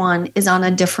everyone is on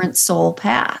a different soul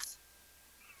path.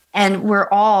 And we're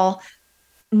all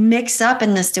mixed up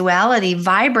in this duality,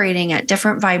 vibrating at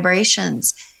different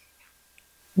vibrations.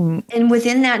 And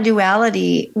within that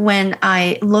duality, when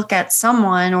I look at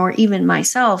someone or even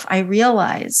myself, I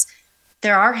realize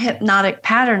there are hypnotic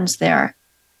patterns there.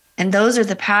 And those are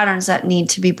the patterns that need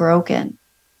to be broken.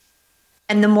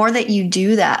 And the more that you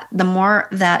do that, the more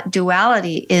that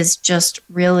duality is just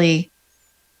really,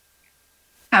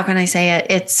 how can I say it?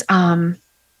 It's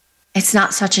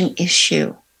not such an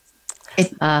issue.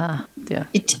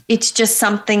 It's just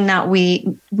something that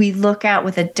we look at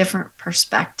with a different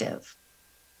perspective.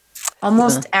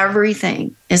 Almost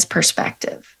everything is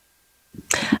perspective.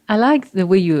 I like the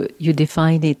way you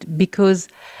define it, because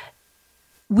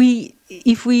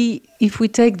if we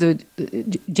take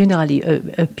generally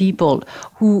people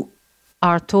who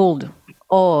are told,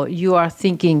 oh, you are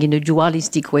thinking in a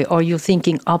dualistic way, or you're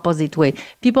thinking opposite way,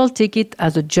 people take it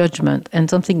as a judgment and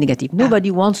something negative. Nobody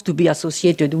wants to be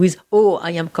associated with, oh,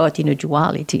 I am caught in a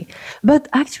duality. But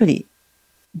actually,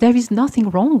 there is nothing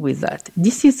wrong with that.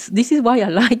 This is why I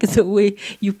like the way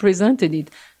you presented it.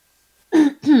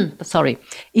 sorry,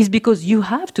 is because you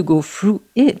have to go through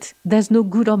it. There's no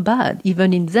good or bad.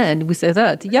 Even in Zen, we say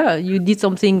that, yeah, you did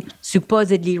something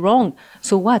supposedly wrong.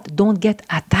 So what? Don't get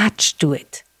attached to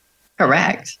it.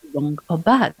 Correct. Wrong or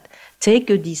bad. Take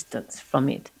a distance from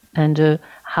it. And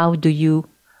how do you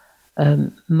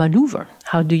maneuver?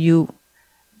 How do you,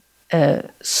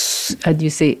 digest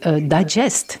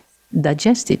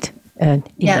it in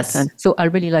that sense? So I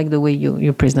really like the way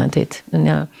you present it.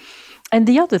 And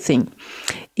the other thing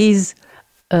is,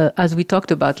 as we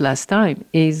talked about last time,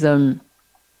 is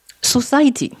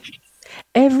society.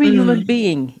 Every human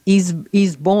being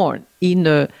is born in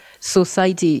a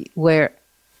society where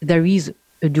there is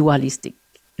a dualistic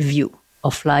view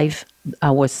of life,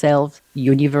 ourselves,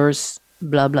 universe,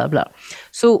 blah, blah, blah.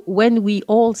 So when we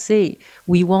all say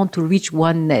we want to reach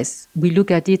oneness, we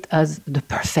look at it as the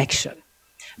perfection.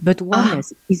 But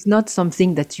oneness is not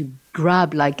something that you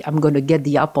grab like I'm going to get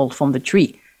the apple from the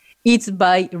tree. It's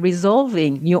by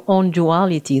resolving your own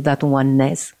duality that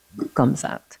oneness comes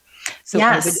out. So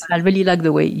yes. I really like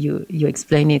the way you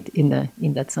explain it in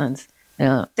that sense.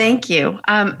 Thank you.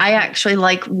 I actually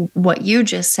like what you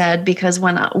just said, because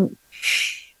when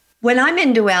I'm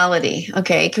in duality,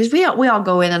 okay, because we all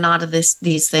go in and out of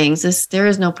these things. There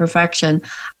is no perfection.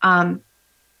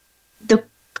 The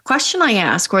question I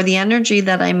ask, or the energy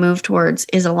that I move towards,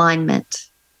 is alignment.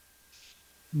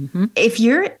 Mm-hmm. If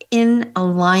you're in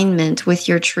alignment with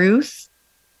your truth,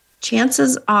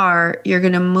 chances are you're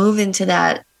going to move into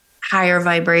that higher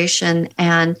vibration,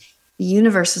 and the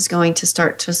universe is going to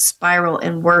start to spiral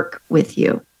and work with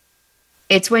you.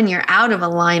 It's when you're out of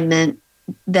alignment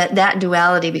that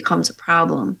duality becomes a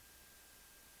problem.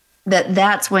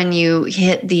 That's when you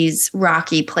hit these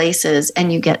rocky places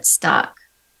and you get stuck.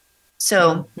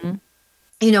 So,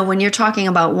 when you're talking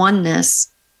about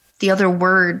oneness, the other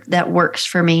word that works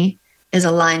for me is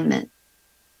alignment.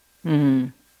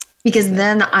 Because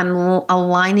then I'm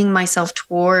aligning myself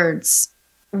towards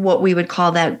what we would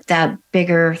call that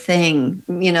bigger thing,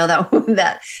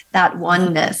 that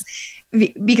oneness.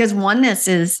 Because oneness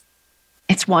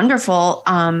it's wonderful.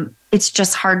 It's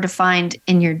just hard to find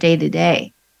in your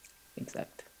day-to-day.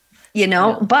 Exactly.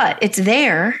 But it's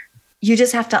there. You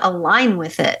just have to align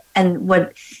with it. And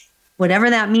whatever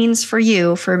that means for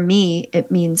you, for me, it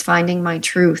means finding my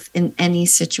truth in any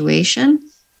situation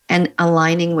and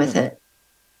aligning with it.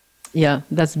 Yeah,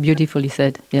 that's beautifully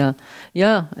said. Yeah,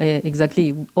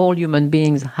 exactly. All human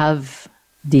beings have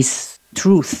this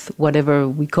truth, whatever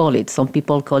we call it. Some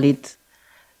people call it,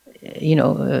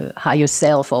 higher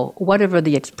self, or whatever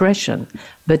the expression,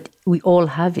 but we all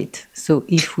have it. So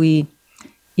if we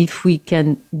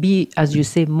can be, as you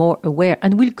say, more aware,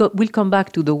 and we'll come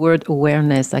back to the word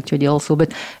awareness actually also,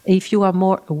 but if you are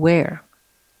more aware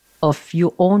of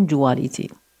your own duality,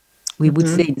 we would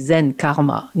say Zen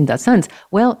karma in that sense,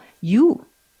 well, you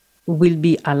will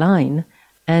be aligned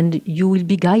and you will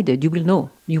be guided. You will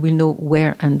know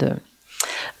where and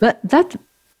but that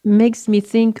makes me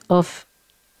think of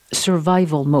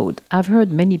survival mode. I've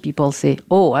heard many people say,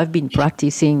 oh, I've been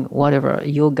practicing whatever,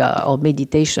 yoga or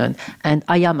meditation, and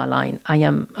I am aligned. I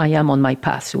am on my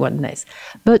path to oneness.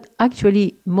 But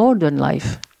actually, modern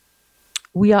life,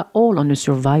 we are all on a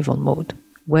survival mode,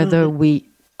 whether we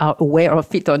are aware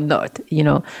of it or not.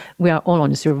 We are all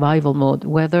on a survival mode,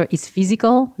 whether it's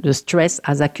physical, the stress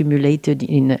has accumulated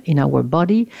in our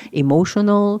body,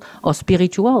 emotional or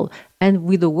spiritual. And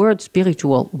with the word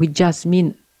spiritual, we just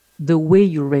mean the way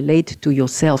you relate to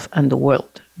yourself and the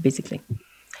world, basically.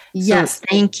 Yes,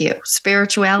 thank you.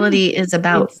 Spirituality is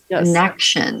about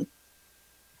connection.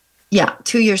 Yeah,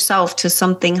 to yourself, to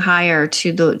something higher,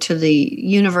 to the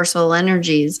universal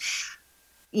energies.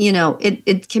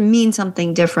 It can mean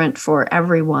something different for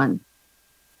everyone.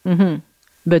 Mm-hmm.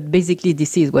 But basically,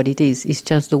 this is what it is. It's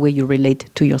just the way you relate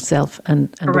to yourself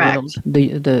and the world,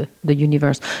 the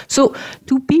universe. So,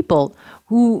 to people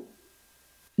who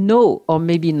know or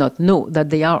maybe not know that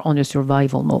they are on a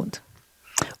survival mode,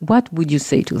 what would you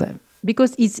say to them?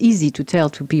 Because it's easy to tell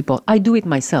to people. I do it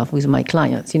myself with my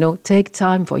clients, take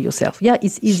time for yourself. Yeah,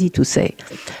 it's easy to say.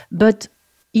 But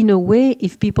in a way,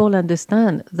 if people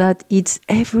understand that it's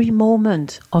every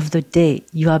moment of the day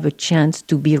you have a chance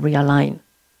to be realigned,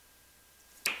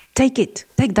 take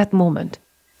that moment.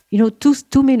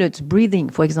 2 minutes breathing,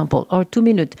 for example, or 2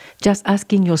 minutes just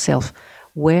asking yourself,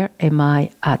 where am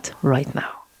I at right now?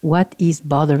 What is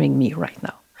bothering me right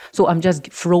now? So I'm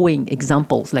just throwing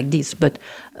examples like this, but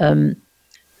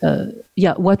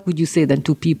what would you say then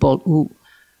to people who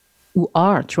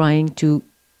are trying to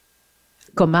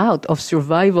come out of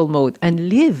survival mode and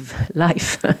live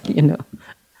life,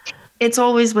 It's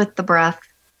always with the breath.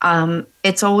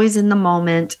 It's always in the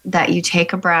moment that you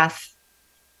take a breath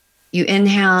You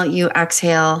inhale, you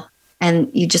exhale,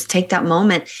 and you just take that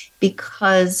moment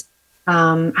because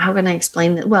how can I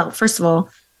explain that? Well, first of all,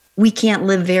 we can't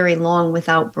live very long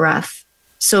without breath.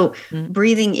 So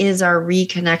breathing is our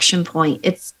reconnection point.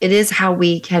 It is how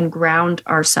we can ground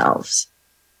ourselves.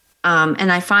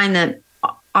 And I find that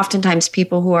oftentimes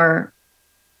people who are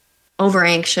over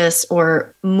anxious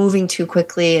or moving too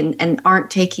quickly and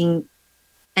aren't taking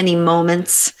any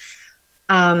moments,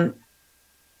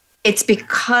 it's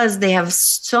because they have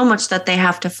so much that they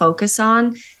have to focus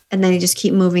on, and then you just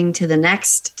keep moving to the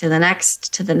next, to the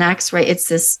next, to the next, right? It's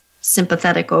this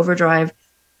sympathetic overdrive.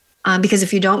 Because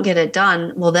if you don't get it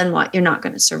done, well, then what? You're not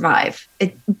going to survive.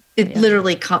 It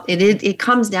literally it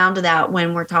comes down to that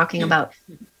when we're talking about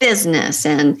business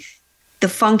and the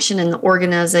function and the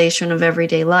organization of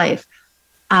everyday life.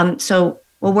 So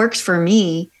what works for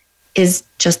me is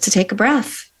just to take a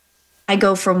breath. I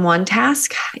go from one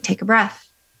task, I take a breath.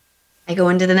 I go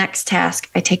into the next task,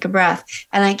 I take a breath,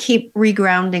 and I keep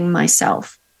regrounding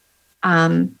myself.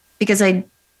 Because I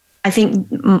think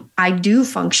I do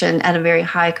function at a very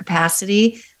high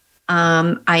capacity.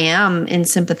 I am in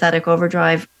sympathetic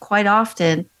overdrive quite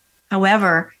often.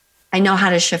 However, I know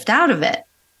how to shift out of it.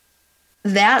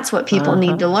 That's what people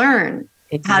need to learn,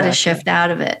 how to shift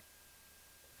out of it.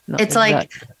 It's like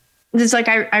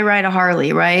I ride a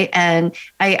Harley, right? And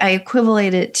I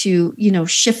equivalent it to,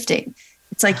 shifting.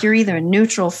 It's like you're either in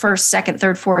neutral, first, second,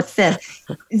 third, fourth, fifth.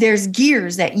 There's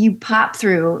gears that you pop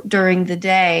through during the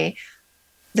day.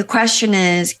 The question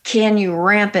is, can you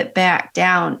ramp it back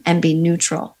down and be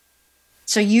neutral?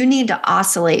 So you need to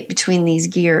oscillate between these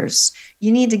gears.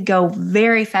 You need to go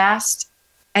very fast,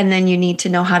 and then you need to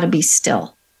know how to be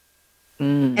still.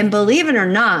 And believe it or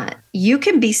not, you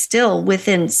can be still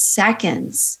within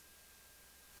seconds,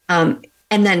 and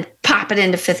then pop it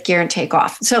into fifth gear and take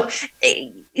off. So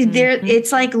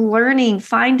it's like learning,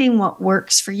 finding what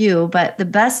works for you. But the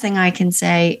best thing I can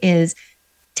say is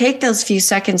take those few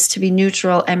seconds to be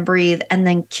neutral and breathe, and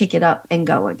then kick it up and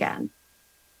go again.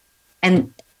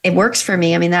 And it works for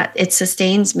me. I mean, that it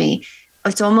sustains me.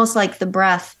 It's almost like the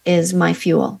breath is my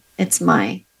fuel. It's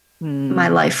my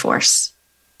life force.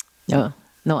 Yeah,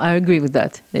 no, I agree with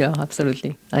that. Yeah,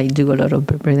 absolutely. I do a lot of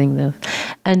breathing there.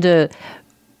 And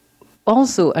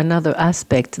also another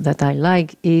aspect that I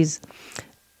like is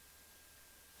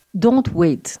don't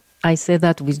wait. I said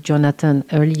that with Jonathan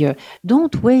earlier.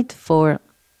 Don't wait for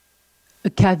a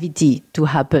cavity to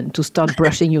happen to start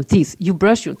brushing your teeth. You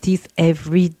brush your teeth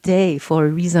every day for a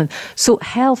reason. So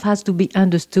health has to be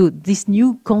understood. This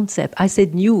new concept, I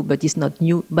said new, but it's not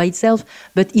new by itself,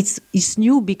 but it's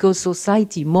new because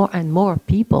society, more and more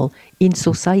people in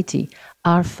society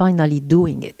are finally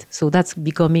doing it. So that's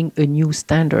becoming a new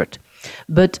standard.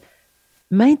 But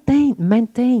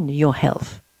maintain your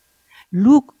health.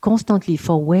 Look constantly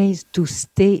for ways to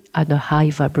stay at a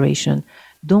high vibration.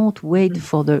 Don't wait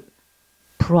for the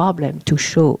problem to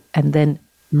show and then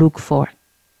look for,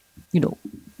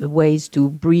 ways to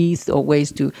breathe or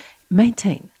ways to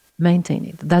maintain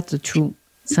it. That's the true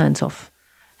sense of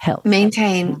health.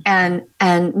 Maintain and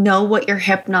know what your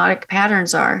hypnotic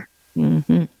patterns are.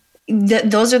 Mm-hmm.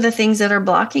 Those are the things that are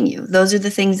blocking you. Those are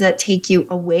the things that take you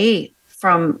away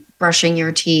from brushing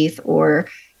your teeth or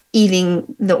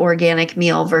eating the organic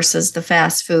meal versus the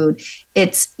fast food.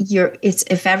 It's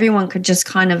if everyone could just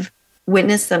kind of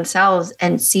witness themselves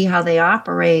and see how they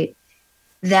operate,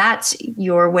 that's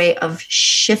your way of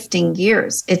shifting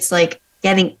gears. It's like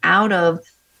getting out of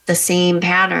the same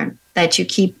pattern that you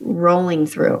keep rolling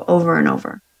through over and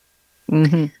over.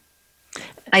 Mm-hmm.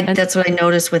 That's what I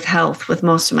notice with health with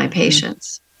most of my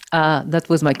patients. That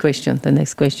was my question, the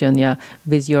next question, yeah.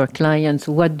 With your clients,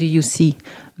 what do you see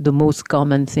the most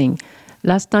common thing?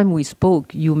 Last time we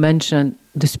spoke, you mentioned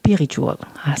the spiritual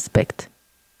aspect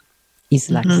is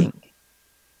lacking.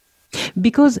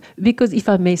 Because if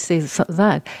I may say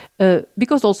that,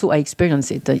 because also I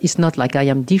experience it, it's not like I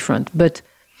am different, but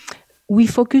we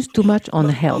focus too much on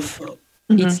health.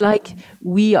 Mm-hmm. It's like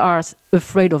we are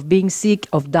afraid of being sick,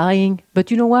 of dying,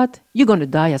 but you know what? You're going to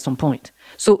die at some point.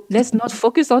 So let's not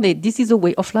focus on it. This is a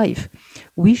way of life.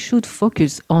 We should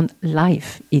focus on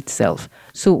life itself.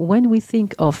 So when we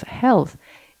think of health,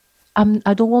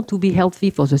 I don't want to be healthy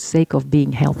for the sake of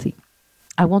being healthy.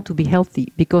 I want to be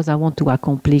healthy because I want to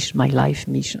accomplish my life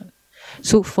mission.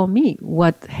 So for me,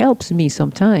 what helps me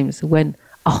sometimes when,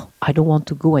 I don't want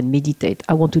to go and meditate,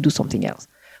 I want to do something else,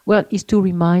 well, is to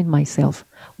remind myself,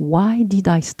 why did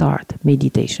I start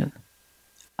meditation?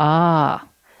 And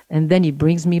then it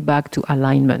brings me back to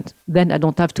alignment. Then I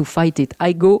don't have to fight it.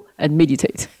 I go and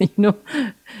meditate,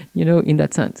 in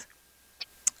that sense.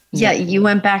 Yeah, you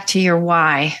went back to your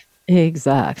why.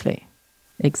 Exactly.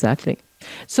 Exactly.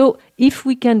 So if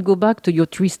we can go back to your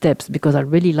 3 steps, because I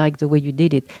really like the way you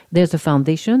did it, there's a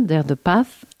foundation, there's the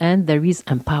path, and there is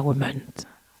empowerment.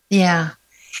 Yeah.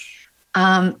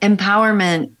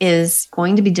 Empowerment is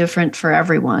going to be different for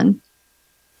everyone.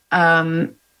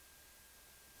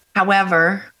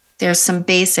 However, there's some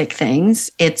basic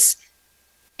things. It's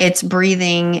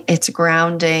breathing, it's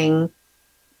grounding,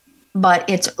 but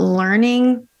it's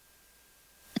learning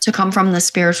to come from the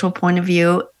spiritual point of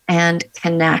view and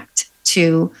connect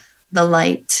to the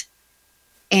light.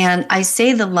 And I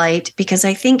say the light because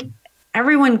I think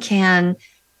everyone can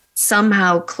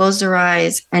somehow close their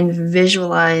eyes and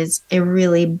visualize a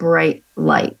really bright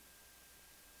light.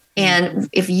 And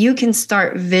if you can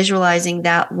start visualizing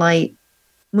that light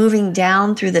moving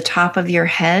down through the top of your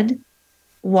head,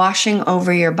 washing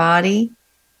over your body,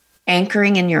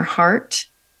 anchoring in your heart,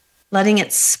 letting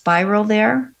it spiral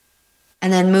there,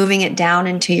 and then moving it down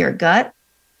into your gut,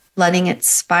 letting it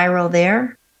spiral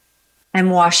there,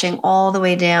 and washing all the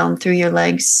way down through your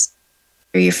legs,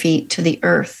 through your feet to the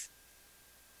earth.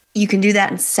 You can do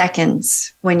that in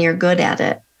seconds when you're good at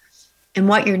it. And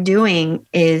what you're doing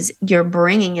is you're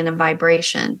bringing in a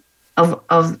vibration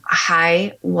of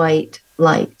high white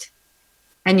light,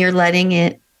 and you're letting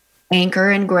it anchor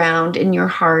and ground in your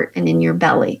heart and in your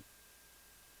belly.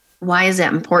 Why is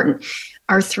that important?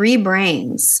 Our 3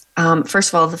 brains, first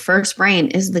of all, the first brain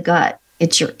is the gut.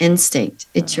 It's your instinct.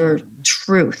 It's your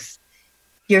truth.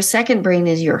 Your second brain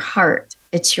is your heart.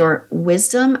 It's your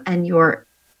wisdom and your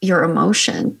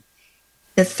emotion.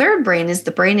 The third brain is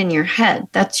the brain in your head.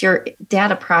 That's your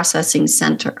data processing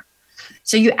center.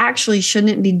 So you actually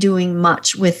shouldn't be doing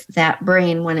much with that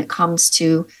brain when it comes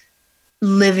to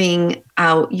living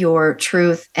out your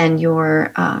truth and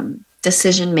your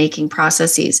decision-making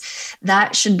processes.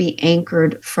 That should be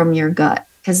anchored from your gut,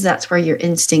 because that's where your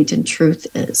instinct and truth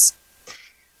is.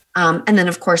 And then,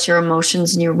 of course, your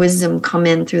emotions and your wisdom come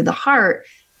in through the heart.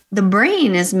 The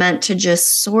brain is meant to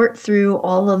just sort through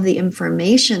all of the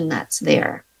information that's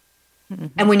there. Mm-hmm.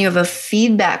 And when you have a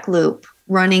feedback loop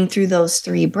running through those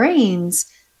 3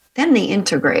 brains, then they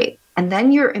integrate. And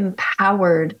then you're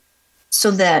empowered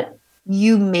so that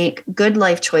you make good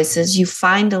life choices. You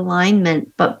find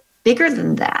alignment, but bigger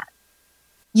than that,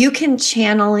 you can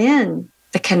channel in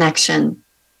the connection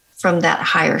from that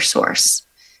higher source,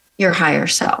 your higher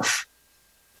self.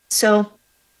 So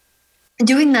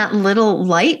doing that little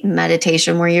light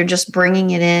meditation where you're just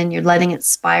bringing it in, you're letting it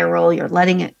spiral, you're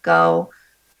letting it go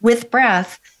with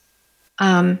breath,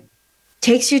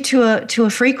 takes you to a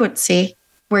frequency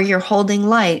where you're holding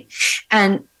light.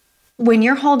 And when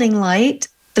you're holding light,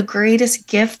 the greatest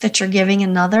gift that you're giving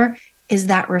another is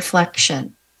that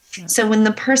reflection. Yeah. So when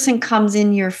the person comes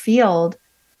in your field,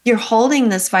 you're holding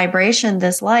this vibration,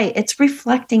 this light, it's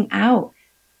reflecting out.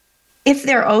 If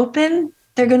they're open,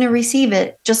 they're going to receive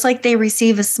it, just like they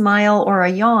receive a smile or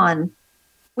a yawn.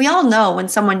 We all know when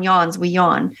someone yawns, we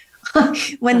yawn.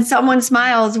 When someone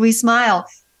smiles, we smile.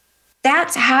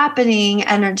 That's happening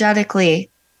energetically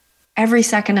every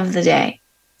second of the day.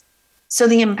 So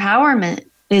the empowerment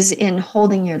is in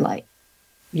holding your light.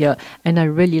 Yeah, and I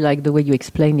really like the way you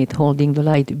explain it, holding the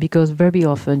light, because very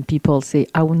often people say,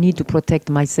 I will need to protect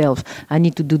myself. I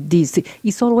need to do this.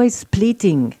 It's always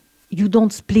splitting. You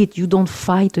don't split. You don't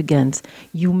fight against.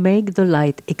 You make the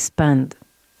light expand.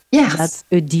 Yes. That's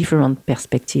a different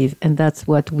perspective. And that's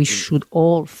what we should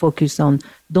all focus on.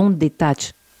 Don't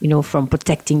detach, from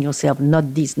protecting yourself.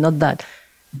 Not this, not that.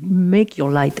 Make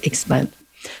your light expand.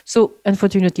 So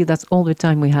unfortunately, that's all the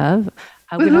time we have.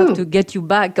 I will have to get you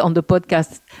back on the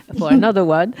podcast for another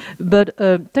one. But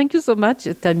thank you so much,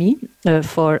 Tammy,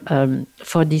 for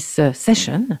this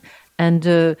session. And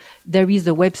there is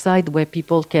a website where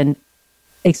people can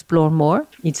explore more.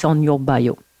 It's on your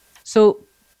bio. So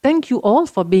thank you all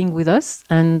for being with us.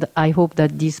 And I hope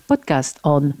that this podcast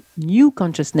on new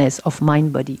consciousness of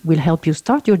mind-body will help you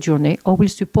start your journey or will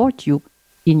support you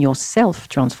in your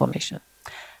self-transformation.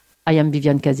 I am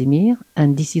Viviane Casimir,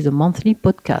 and this is a monthly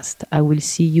podcast. I will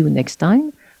see you next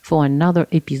time for another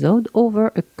episode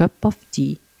over a cup of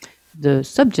tea. The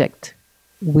subject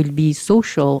will be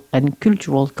social and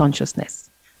cultural consciousness.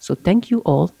 So thank you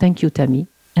all. Thank you, Tammy,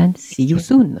 and see you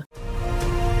soon.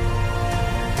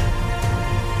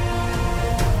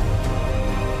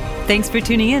 Thanks for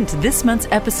tuning in to this month's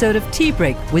episode of Tea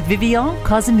Break with Viviane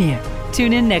Casimir.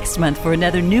 Tune in next month for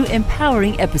another new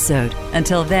empowering episode.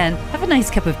 Until then, have a nice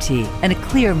cup of tea and a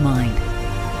clear mind.